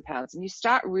thousands of pounds. And you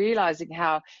start realising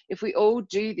how if we all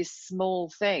do this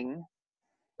small thing,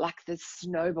 like the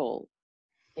snowball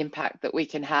impact that we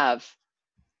can have.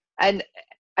 And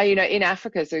in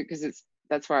Africa, so because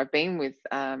that's where I've been with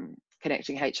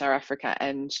Connecting HR Africa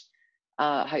and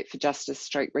Hope for Justice,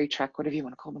 Retrack, whatever you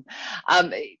want to call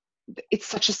them. It's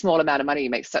such a small amount of money,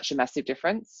 it makes such a massive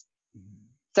difference.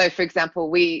 So for example,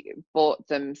 we bought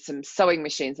them some sewing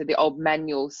machines, the old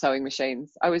manual sewing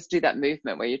machines. I always do that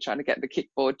movement where you're trying to get the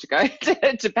kickboard to go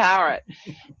to power it.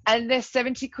 And they're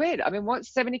 70 quid. I mean,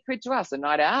 what's 70 quid to us? A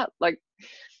night out? But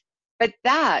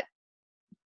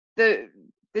the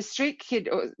street kid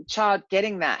or child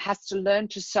getting that has to learn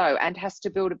to sew and has to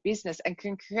build a business and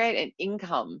can create an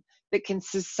income that can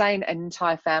sustain an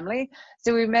entire family.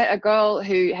 So we met a girl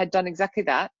who had done exactly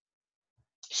that.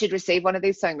 She'd received one of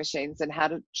these sewing machines and how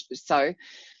to sew.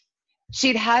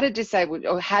 She'd had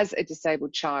has a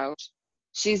disabled child.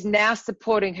 She's now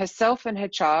supporting herself and her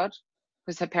child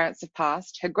because her parents have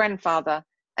passed, her grandfather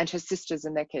and her sisters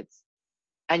and their kids.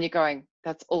 And you're going,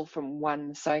 that's all from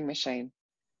one sewing machine.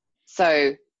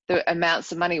 So the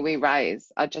amounts of money we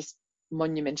raise are just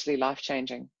monumentally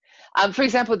life-changing. For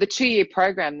example, the 2-year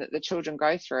program that the children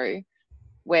go through,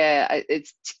 where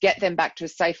it's to get them back to a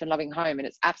safe and loving home, and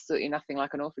it's absolutely nothing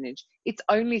like an orphanage. It's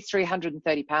only £330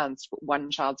 to put one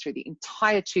child through the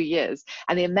entire 2 years.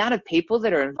 And the amount of people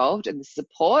that are involved and the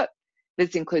support,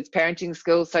 this includes parenting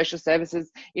skills, social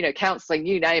services, counselling,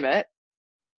 you name it.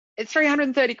 It's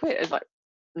 330 quid. It's like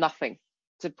nothing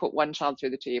to put one child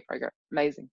through the 2-year program.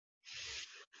 Amazing.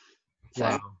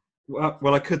 So, wow.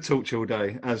 Well, I could talk to you all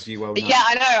day, as you well know. Yeah,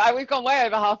 I know. We've gone way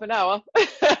over half an hour.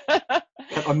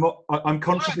 I'm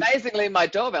conscious. Amazingly, my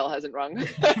doorbell hasn't rung.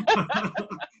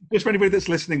 Just for anybody that's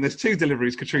listening, there's 2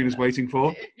 deliveries Katrina's waiting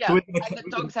for. Yeah, so and the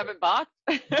dogs haven't barked.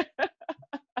 It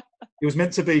was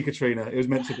meant to be, Katrina. It was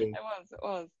meant to be. It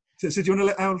was. So do you want to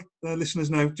let our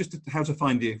listeners know just how to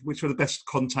find you? Which are the best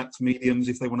contact mediums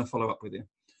if they want to follow up with you?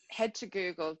 Head to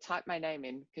Google, type my name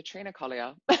in, Katrina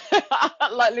Collier.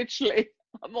 Like literally,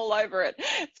 I'm all over it.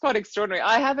 It's quite extraordinary.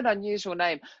 I have an unusual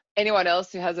name. Anyone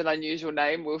else who has an unusual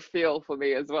name will feel for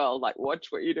me as well. Like, watch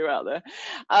what you do out there.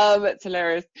 It's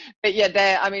hilarious. But yeah,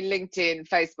 LinkedIn,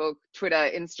 Facebook, Twitter,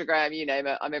 Instagram, you name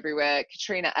it. I'm everywhere.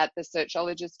 Katrina at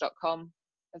thesearchologist.com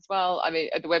as well. I mean,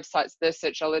 the website's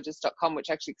thesearchologist.com, which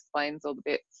actually explains all the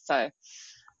bits. So,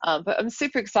 but I'm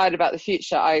super excited about the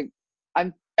future.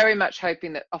 I'm very much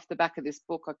hoping that off the back of this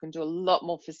book, I can do a lot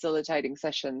more facilitating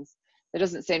sessions. There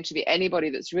doesn't seem to be anybody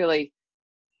that's really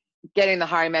getting the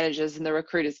hiring managers and the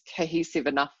recruiters cohesive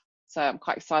enough. So I'm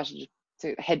quite excited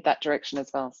to head that direction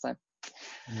as well. So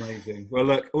amazing. Well,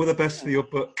 look, all the best for your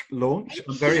book launch.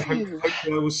 I'm very hopeful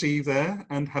I will see you there,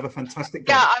 and have a fantastic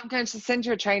day. Yeah, I'm going to send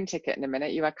you a train ticket in a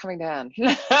minute. You are coming down.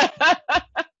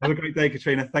 Have a great day,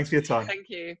 Katrina. Thanks for your time. Thank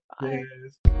you. Bye.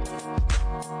 Cheers.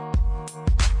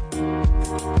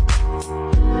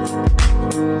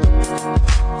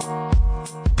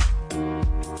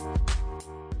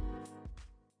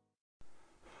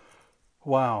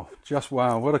 Wow, just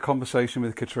wow. What a conversation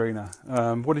with Katrina.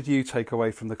 What did you take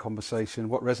away from the conversation?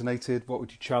 What resonated? What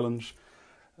would you challenge?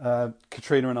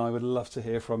 Katrina and I would love to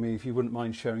hear from you. If you wouldn't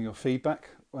mind sharing your feedback,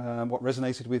 what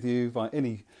resonated with you via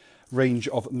any range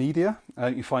of media.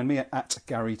 You find me at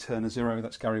Gary Turner 0,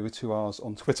 that's Gary with 2 R's,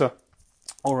 on Twitter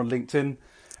or on LinkedIn.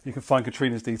 You can find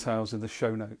Katrina's details in the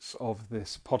show notes of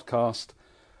this podcast.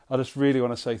 I just really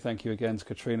want to say thank you again to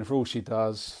Katrina for all she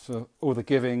does, for all the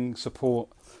giving, support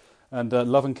and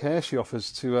love and care she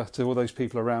offers to all those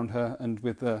people around her, and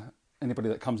with anybody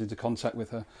that comes into contact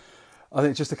with her. I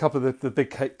think just a couple of the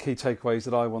big key takeaways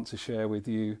that I want to share with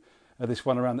you are this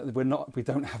one around that we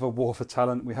don't have a war for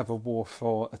talent, we have a war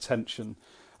for attention.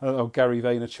 Gary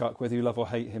Vaynerchuk, whether you love or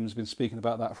hate him, has been speaking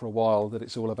about that for a while, that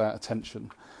it's all about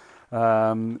attention.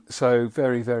 So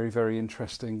very, very, very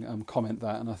interesting comment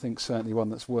that, and I think certainly one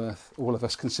that's worth all of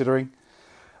us considering.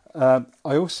 I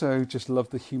also just love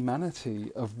the humanity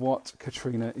of what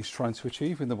Katrina is trying to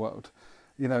achieve in the world.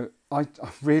 You know, I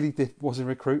really was in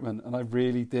recruitment, and I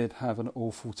really did have an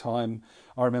awful time.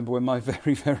 I remember when my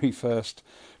very, very first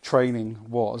training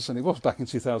was, and it was back in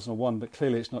 2001, but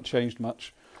clearly it's not changed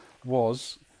much,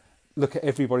 was look at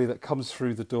everybody that comes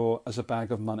through the door as a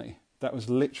bag of money. That was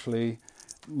literally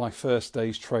my first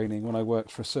day's training when I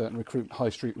worked for a certain high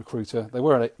street recruiter. They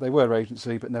were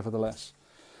agency, but nevertheless.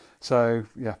 So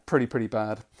yeah, pretty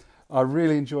bad. I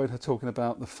really enjoyed her talking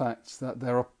about the fact that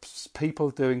there are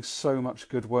people doing so much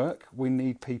good work. We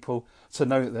need people to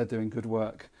know that they're doing good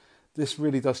work. This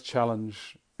really does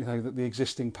challenge, the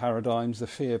existing paradigms, the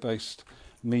fear-based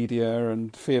media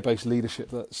and fear-based leadership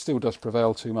that still does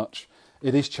prevail too much.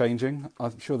 It is changing.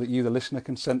 I'm sure that you, the listener,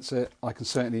 can sense it. I can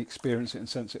certainly experience it and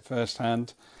sense it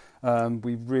firsthand.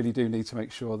 We really do need to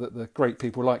make sure that the great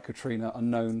people like Katrina are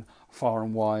known far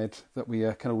and wide, that we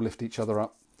can all lift each other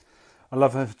up. I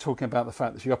love her talking about the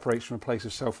fact that she operates from a place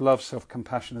of self-love,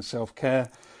 self-compassion and self-care.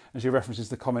 And she references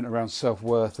the comment around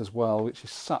self-worth as well, which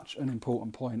is such an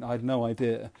important point. I had no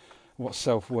idea what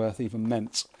self-worth even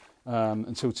meant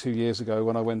until 2 years ago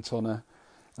when I went on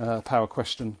a Power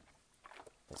Question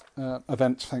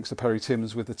event, thanks to Perry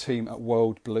Timms, with the team at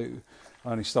World Blue.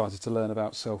 I only started to learn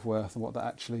about self-worth and what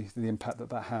the impact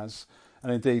that has.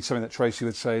 And indeed, something that Tracy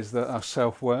would say is that our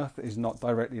self-worth is not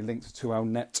directly linked to our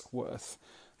net worth.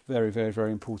 Very, very,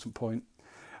 very important point.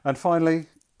 And finally,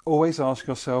 always ask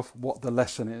yourself what the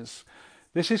lesson is.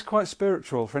 This is quite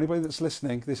spiritual. For anybody that's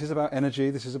listening, this is about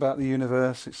energy, this is about the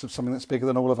universe, it's something that's bigger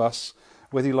than all of us,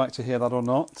 whether you like to hear that or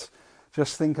not.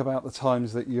 Just think about the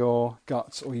times that your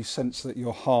gut or you sense that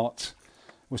your heart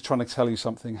was trying to tell you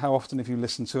something. How often have you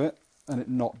listened to it and it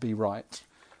not be right?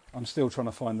 I'm still trying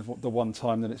to find the one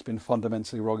time that it's been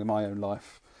fundamentally wrong in my own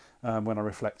life when I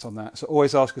reflect on that. So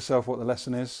always ask yourself what the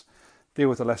lesson is. Deal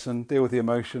with the lesson, deal with the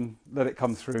emotion, let it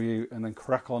come through you, and then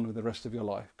crack on with the rest of your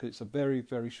life, because it's a very,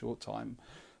 very short time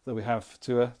that we have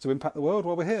to impact the world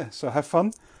while we're here. So have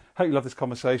fun. Hope you love this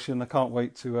conversation. I can't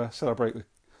wait to celebrate with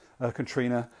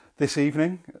Katrina this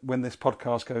evening when this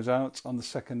podcast goes out on the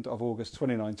 2nd of August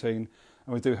 2019.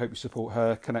 And we do hope you support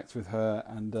her, connect with her,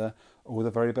 and all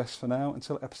the very best for now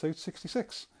until episode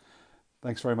 66.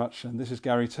 Thanks very much. And this is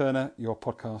Gary Turner, your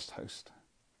podcast host.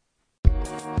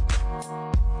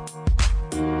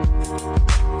 Thank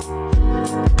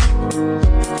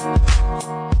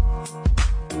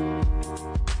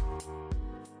you.